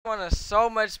One is so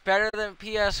much better than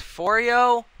PS4,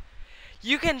 yo.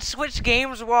 You can switch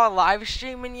games while live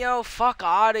streaming, yo. Fuck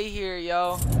out of here,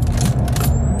 yo.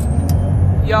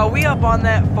 Yo, we up on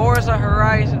that Forza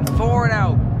Horizon 4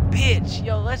 now, bitch.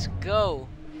 Yo, let's go.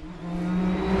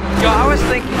 Yo, I was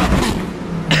thinking,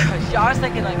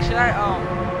 like, should I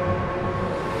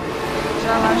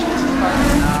live stream this car?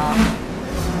 Nah.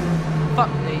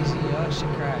 Fuck Daisy, yo. That shit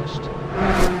crashed.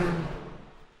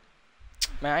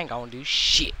 Man, I ain't gonna do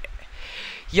shit.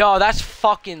 Yo, that's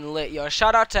fucking lit, yo.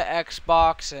 Shout out to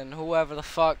Xbox and whoever the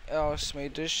fuck else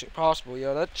made this shit possible,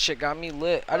 yo. That shit got me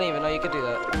lit. I didn't even know you could do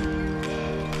that.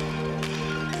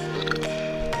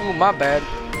 Ooh, my bad.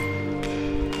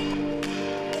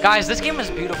 Guys, this game is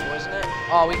beautiful, isn't it?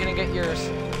 Oh, we gonna get your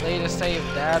latest save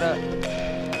data.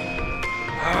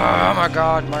 Oh my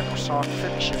god, Microsoft,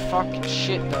 fix your fucking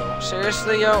shit, though.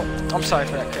 Seriously, yo? I'm sorry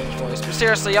for that cringe voice, but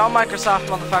seriously, y'all Microsoft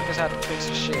motherfuckers have to fix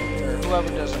this shit. Or whoever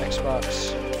does an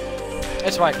Xbox.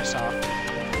 It's Microsoft.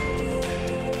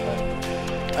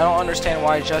 But I don't understand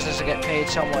why justice to get paid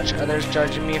so much. Others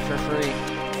judging me for free.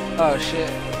 Oh, shit.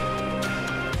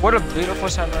 What a beautiful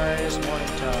sunrise morning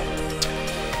time.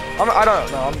 I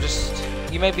don't know, I'm just...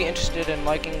 You may be interested in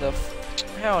liking the...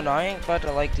 Hell no, I ain't about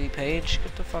to like the page.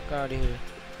 Get the fuck out of here.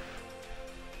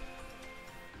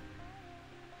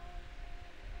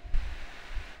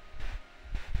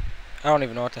 I don't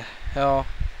even know what the hell.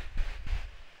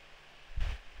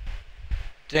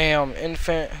 Damn,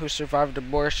 infant who survived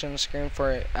abortion screamed for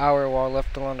an hour while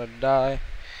left alone to die.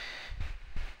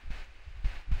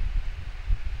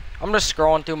 I'm just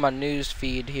scrolling through my news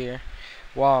feed here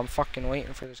while I'm fucking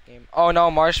waiting for this game. Oh no,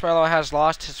 Marshmallow has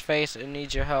lost his face and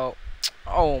needs your help.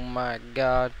 Oh my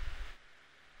god.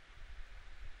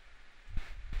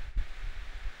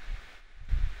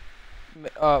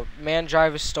 Man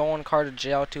drives stolen car to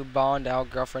jail to bond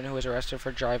out girlfriend who was arrested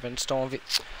for driving stolen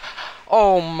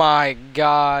Oh my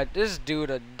god. This dude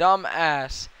a dumb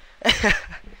ass.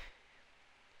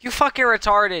 You fucking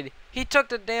retarded. He took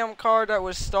the damn car that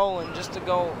was stolen just to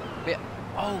go...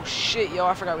 Oh shit, yo,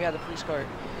 I forgot we had the police car.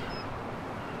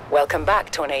 Welcome back,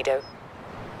 Tornado.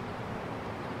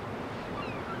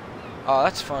 Oh,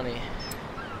 that's funny.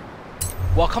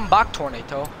 Welcome back,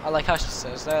 Tornado. I like how she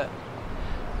says that.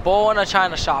 Bull in a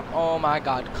China shop. Oh my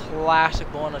god,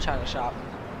 classic bull in a China shop.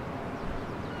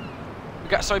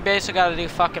 So we basically got to do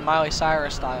fucking Miley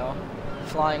Cyrus style.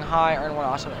 Flying high, earn 1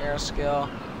 awesome air skill.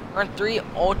 Earn 3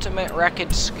 ultimate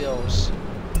wreckage skills.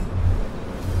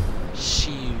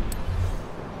 Shoot.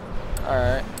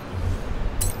 Alright.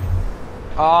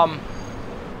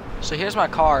 So here's my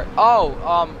car.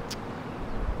 Oh,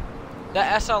 the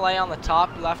SLA on the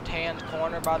top left-hand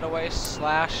corner, by the way,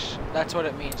 slash, that's what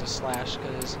it means, a slash,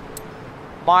 because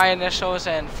my initials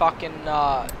and fucking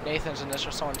Nathan's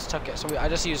initials, someone's took it. So I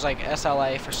just use, like,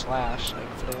 SLA for slash, like,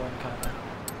 for the win, kind of.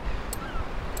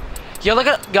 Yo,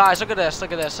 guys, look at this,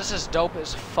 This is dope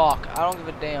as fuck. I don't give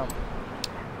a damn.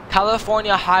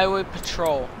 California Highway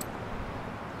Patrol.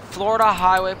 Florida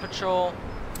Highway Patrol.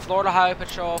 Florida Highway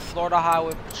Patrol. Florida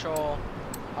Highway Patrol.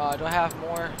 Do I have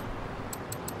more?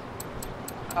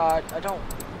 I don't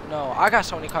know. I got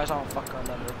so many cars I don't fucking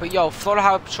remember. But yo, Florida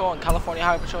Highway Patrol and California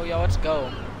Highway Patrol, yo, let's go.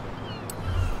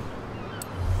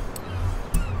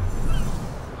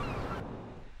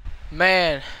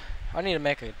 Man, I need to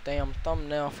make a damn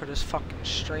thumbnail for this fucking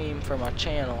stream for my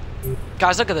channel.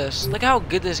 Guys, look at this. Look how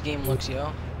good this game looks,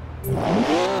 yo.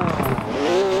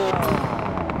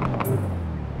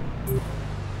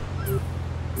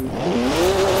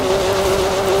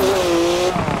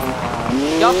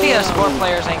 Y'all PS4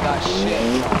 players ain't got shit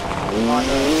on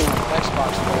the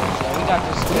Xbox players. Yeah, we got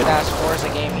this good ass Forza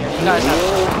game here. You guys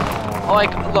have,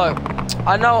 like, look,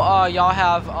 I know y'all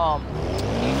have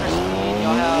Need for Speed,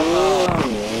 y'all have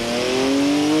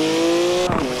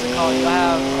what's it called? Y'all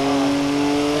have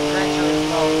Gran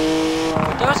Turismo.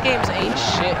 But those games ain't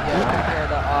shit yet compared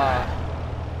to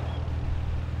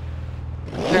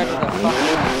the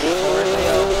fucking Forza.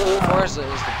 Yo. Forza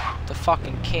is the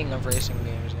fucking king of racing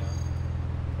games, yo.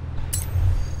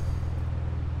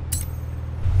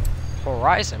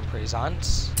 Horizon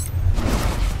presents.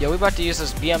 Yo, we about to use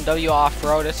this BMW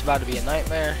off-road. It's about to be a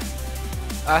nightmare.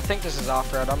 I think this is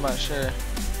off-road. I'm not sure.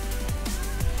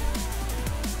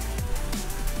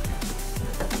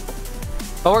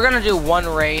 But we're gonna do one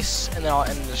race and then I'll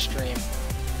end the stream.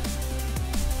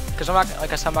 Cause I'm not,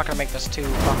 like I said, I'm not gonna make this too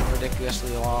fucking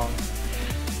ridiculously long.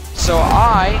 So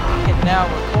I can now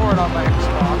record on my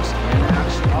Xbox and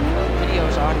actually upload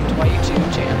videos onto my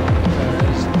YouTube channel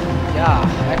because,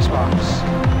 yeah, Xbox.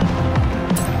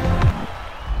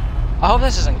 I hope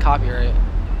this isn't copyright.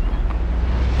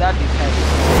 That'd be petty.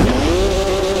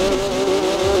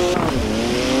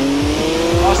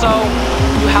 Also,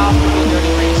 you have to be a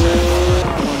dirty racer.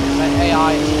 That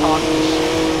AI is talking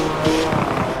shit.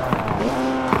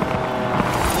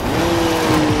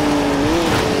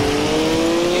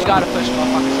 You gotta push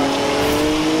motherfuckers out your way.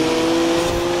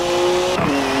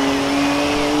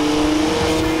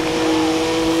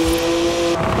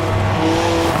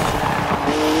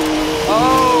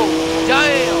 Oh,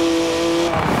 damn!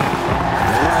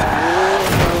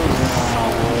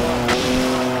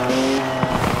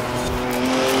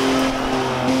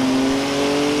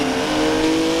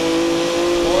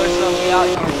 Out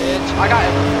here, bitch. I got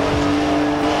everything.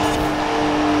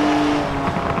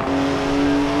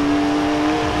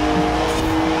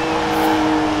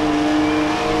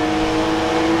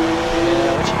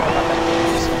 Yeah, what you know about that game,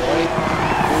 boy?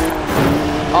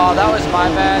 Oh, that was my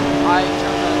bad. I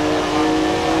turned that on.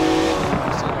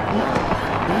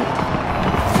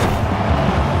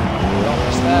 Don't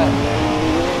miss that.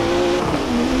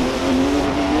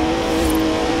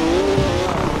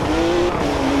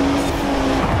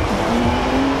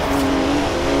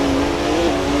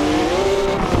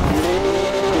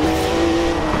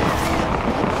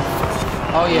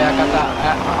 Oh yeah, I got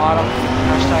that autumn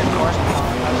hashtag course.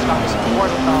 I just got me some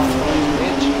Forza Horizon,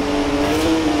 bitch.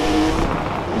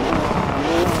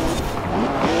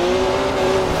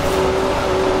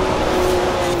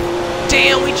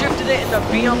 Damn, we drifted it in the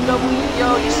BMW.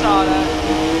 Yo, you saw that.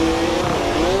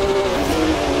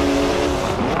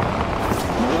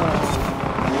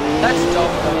 That's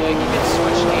dope though. Like, you can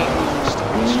switch angles.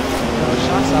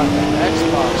 Shots out the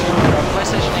Xbox. Bro,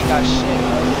 PlayStation ain't got shit.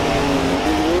 Bro.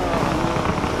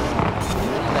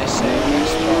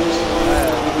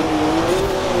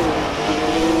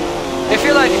 If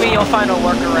you're like me, you'll find a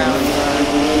workaround.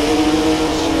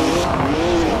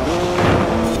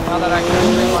 Now that I can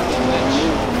stream on Twitch,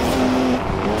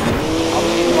 I'll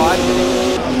be live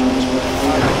videos on Twitch.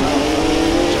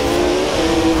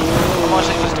 I'm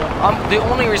mostly just doing. The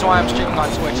only reason why I'm streaming on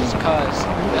Twitch is because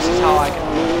this is how I can.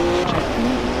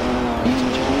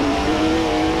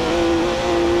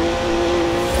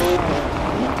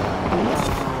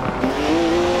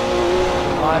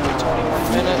 Live for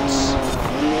 21 minutes.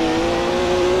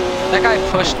 That guy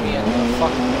pushed me into the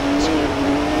fucking screen.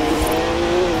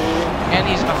 And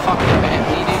he's in a fucking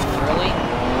Bentley, dude. Really?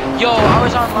 Yo, I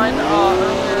was online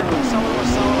earlier. Someone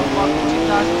was selling a fucking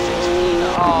 2016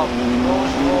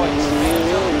 Rolls Royce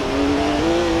Phantom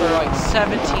for like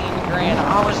 17 grand.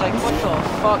 I was like, what the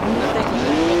fuck? The thing was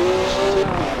in English too.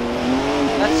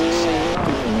 That's insane.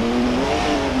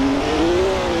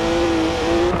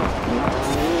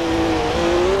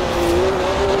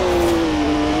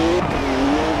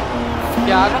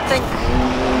 Yeah, I don't think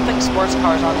sports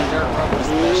cars on the dirt road is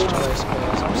the best choice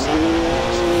because I'm sucking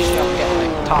ass. Usually I'm getting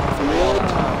like top 3 all the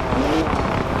time.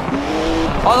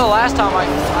 Although last time I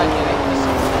did it was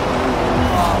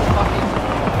fucking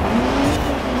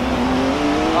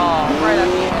right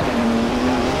at the end.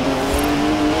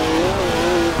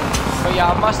 But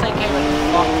yeah, Mustang came and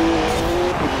fucked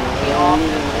me off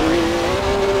the street.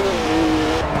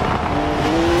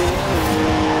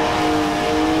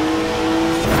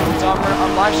 So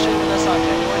I'm live streaming this on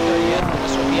January 30th, and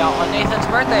this will be out on Nathan's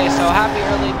birthday, so happy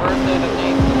early birthday to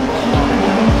Nathan.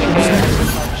 AKA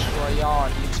Destroy Y'all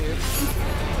on YouTube.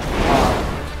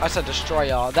 I said destroy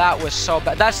y'all. That was so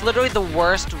bad. That's literally the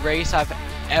worst race I've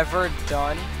ever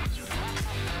done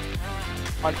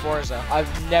on Forza. I've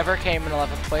never came in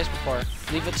 11th place before.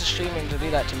 Leave it to streaming to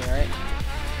do that to me, right?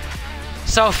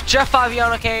 So Jeff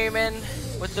Faviano came in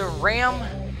with the Ram,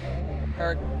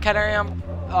 or Caterham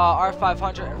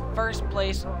R500 in first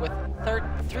place with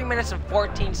 3 minutes and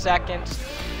 14 seconds.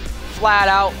 Flat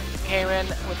out came in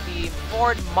with the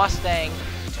Ford Mustang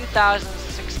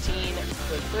 2016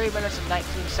 with 3 minutes and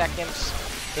 19 seconds.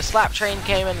 The Slap Train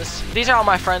came in. These are all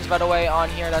my friends, by the way, on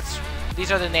here.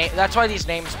 These are the names. That's why these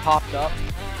names popped up.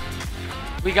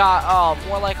 We got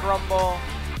More Like Rumble,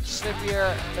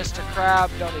 Snippier, Mr. Crab.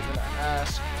 Don't even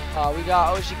ask. We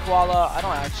got OG Koala. I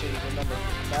don't actually remember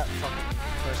that fucking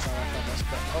person I found this,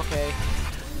 but okay.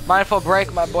 Mindful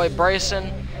Break, my boy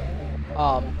Bryson.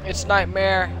 It's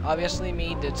Nightmare. Obviously,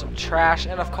 me did some trash,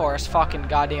 and of course, fucking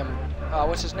goddamn.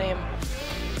 What's his name?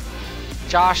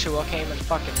 Joshua came in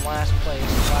fucking last place.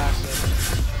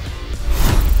 Classic.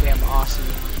 Damn Aussie,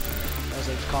 as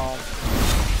they call him.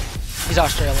 He's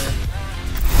Australian.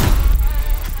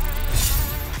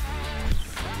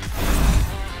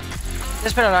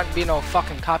 This better not be no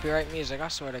fucking copyright music, I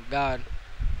swear to God.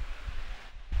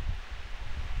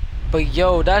 But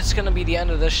yo, that's gonna be the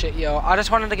end of this shit, yo. I just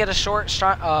wanted to get a short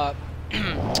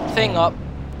thing up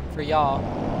for y'all,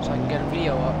 so I can get a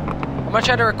video up. I'm gonna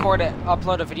try to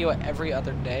upload a video every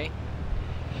other day.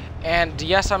 And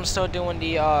yes, I'm still doing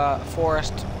the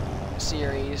forest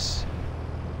series.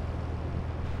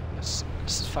 This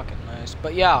is fucking nice.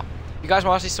 But yeah, you guys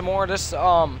want to see some more of this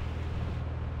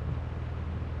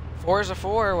Forza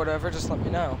 4 or whatever, just let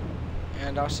me know.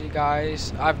 And I'll see you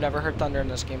guys. I've never heard thunder in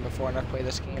this game before, and I've played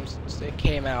this game since it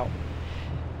came out.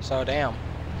 So damn.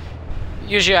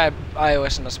 Usually I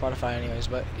listen to Spotify anyways,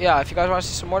 but yeah, if you guys want to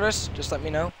see some more of this, just let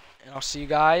me know. And I'll see you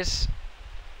guys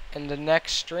in the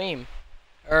next stream.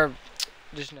 Or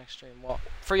just next stream. Well,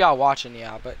 for y'all watching,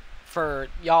 yeah, but for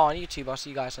y'all on YouTube, I'll see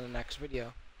you guys in the next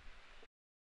video.